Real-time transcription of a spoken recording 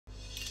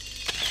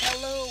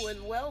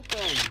and welcome.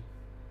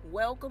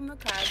 Welcome to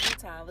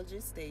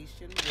Cosmetology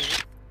Station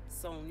with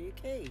Sonia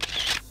K.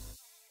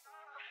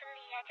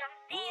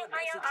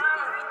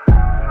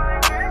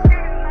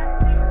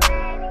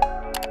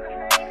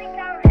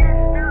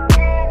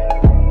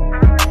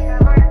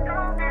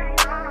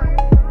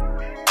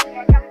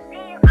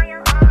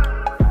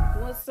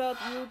 What's up,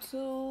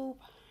 YouTube?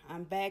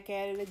 I'm back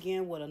at it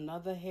again with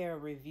another hair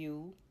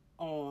review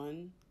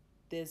on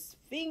this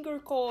finger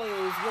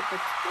coils with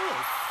a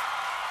twist.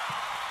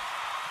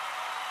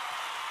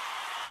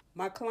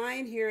 My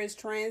client here is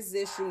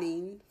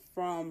transitioning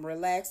from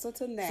relaxer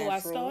to natural. So I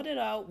started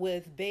out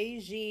with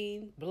beige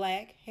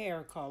black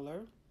hair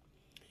color,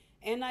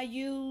 and I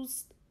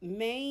used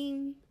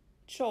main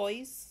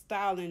choice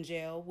styling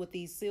gel with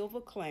these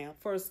silver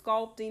clamps for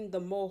sculpting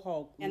the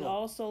mohawk look. And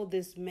also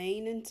this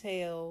mane and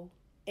tail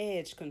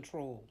edge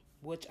control,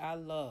 which I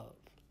love.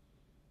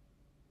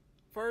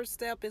 First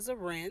step is a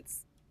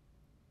rinse.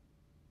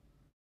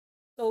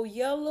 So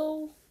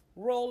yellow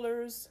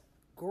rollers,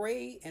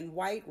 gray and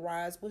white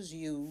rods was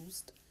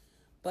used,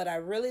 but I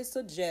really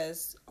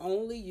suggest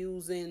only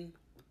using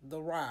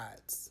the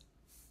rods.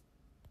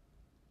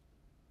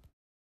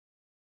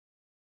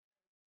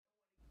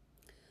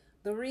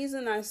 The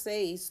reason I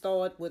say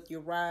start with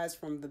your rods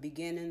from the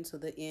beginning to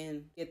the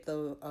end, get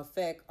the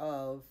effect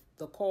of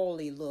the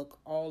coily look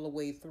all the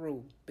way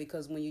through,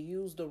 because when you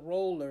use the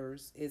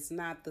rollers, it's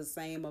not the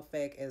same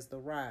effect as the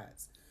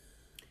rods.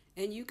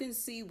 And you can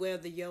see where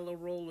the yellow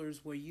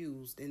rollers were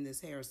used in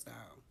this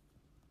hairstyle.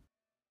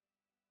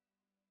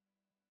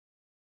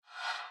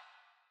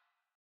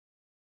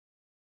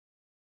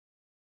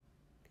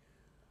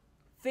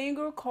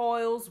 Finger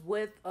coils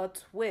with a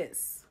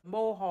twist,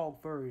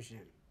 mohawk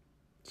version.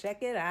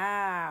 Check it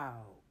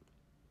out.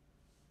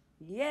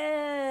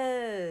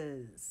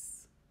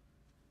 Yes.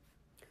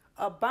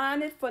 A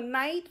bonnet for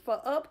night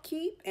for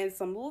upkeep, and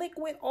some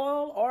liquid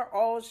oil or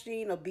all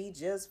sheen will be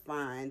just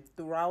fine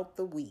throughout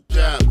the week.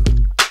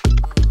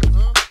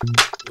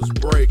 Was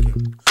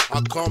breaking. I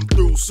come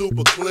through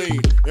super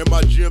clean in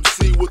my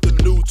GMC with the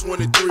new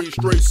 23,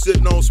 straight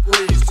sitting on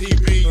sprees,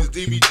 TVs,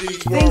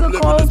 DVDs, while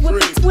I'm living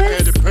the dream.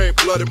 Candy paint,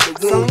 blood and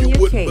maroon, you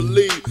wouldn't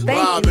believe.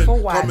 Live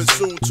coming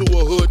soon to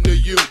a hood near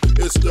you.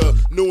 It's the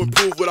new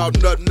improved without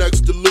nothing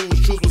next to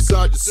lose. Choose what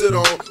side you sit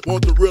on.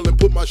 Want the real and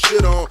put my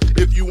shit on.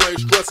 If you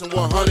ain't stressing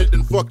 100,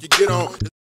 then fuck you, get on.